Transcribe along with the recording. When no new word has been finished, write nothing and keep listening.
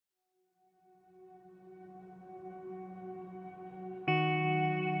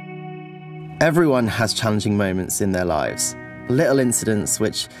Everyone has challenging moments in their lives, little incidents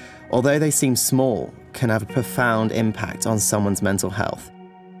which, although they seem small, can have a profound impact on someone's mental health.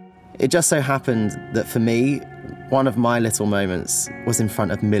 It just so happened that for me, one of my little moments was in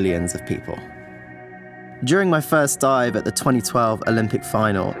front of millions of people. During my first dive at the 2012 Olympic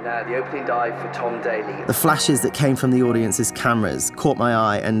final, now the opening dive for Tom Daley. The flashes that came from the audience's cameras caught my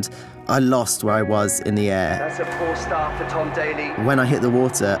eye and I lost where I was in the air. That's a 4-star for Tom Daley. When I hit the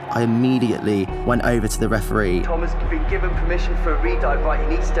water, I immediately went over to the referee. Tom has been given permission for a redive, right?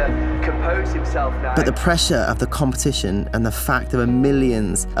 He needs to compose himself now. But the pressure of the competition and the fact there were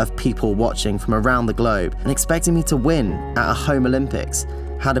millions of people watching from around the globe and expecting me to win at a home Olympics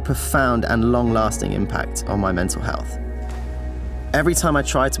had a profound and long-lasting impact on my mental health. Every time I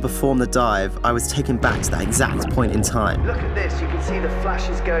tried to perform the dive, I was taken back to that exact point in time. Look at this, you can see the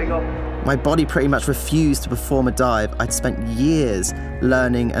flashes going on. My body pretty much refused to perform a dive I'd spent years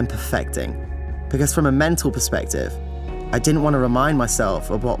learning and perfecting. Because from a mental perspective, I didn't want to remind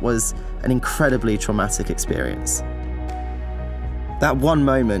myself of what was an incredibly traumatic experience. That one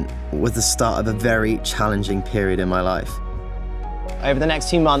moment was the start of a very challenging period in my life. Over the next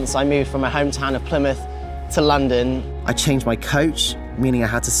few months, I moved from my hometown of Plymouth to London. I changed my coach, meaning I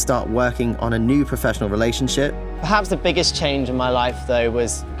had to start working on a new professional relationship. Perhaps the biggest change in my life, though,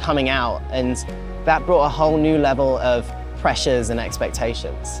 was coming out, and that brought a whole new level of pressures and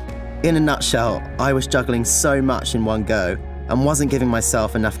expectations. In a nutshell, I was juggling so much in one go and wasn't giving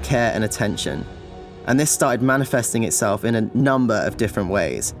myself enough care and attention. And this started manifesting itself in a number of different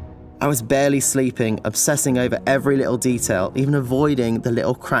ways. I was barely sleeping, obsessing over every little detail, even avoiding the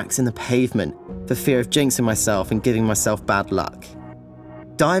little cracks in the pavement for fear of jinxing myself and giving myself bad luck.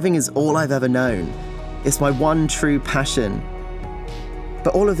 Diving is all I've ever known. It's my one true passion.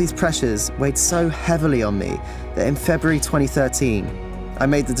 But all of these pressures weighed so heavily on me that in February 2013, I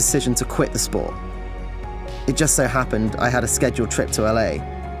made the decision to quit the sport. It just so happened I had a scheduled trip to LA,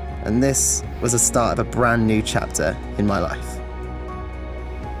 and this was the start of a brand new chapter in my life.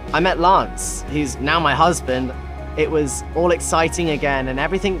 I met Lance, who's now my husband. It was all exciting again, and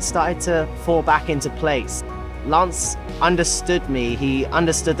everything started to fall back into place. Lance understood me. He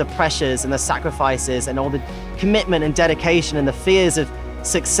understood the pressures and the sacrifices and all the commitment and dedication and the fears of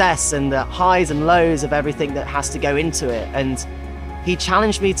success and the highs and lows of everything that has to go into it. And he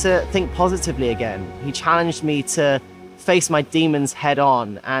challenged me to think positively again. He challenged me to face my demons head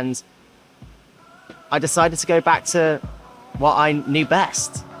on, and I decided to go back to what I knew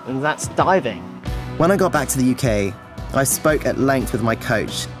best, and that's diving. When I got back to the UK, I spoke at length with my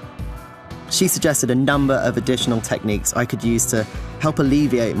coach. She suggested a number of additional techniques I could use to help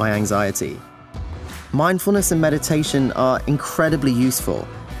alleviate my anxiety. Mindfulness and meditation are incredibly useful.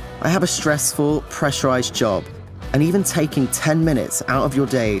 I have a stressful, pressurized job, and even taking 10 minutes out of your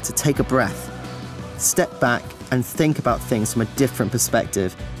day to take a breath, step back and think about things from a different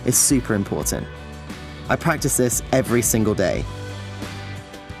perspective is super important. I practice this every single day.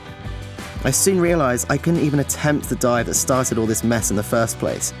 I soon realized I couldn't even attempt the dive that started all this mess in the first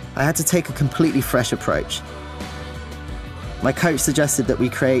place. I had to take a completely fresh approach. My coach suggested that we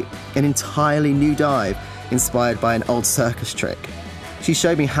create an entirely new dive inspired by an old circus trick. She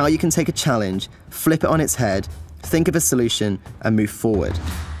showed me how you can take a challenge, flip it on its head, think of a solution, and move forward.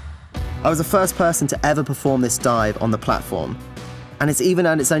 I was the first person to ever perform this dive on the platform, and it's even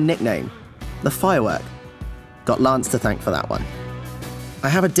earned its own nickname, the Firework. Got Lance to thank for that one. I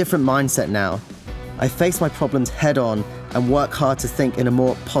have a different mindset now. I face my problems head on and work hard to think in a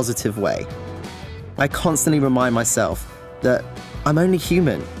more positive way. I constantly remind myself that I'm only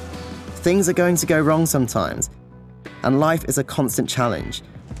human. Things are going to go wrong sometimes, and life is a constant challenge.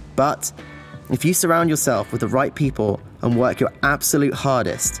 But if you surround yourself with the right people and work your absolute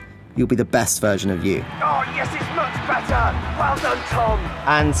hardest, you'll be the best version of you. Oh yes, it's much better! Well done, Tom!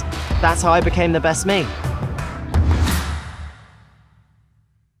 And that's how I became the best me.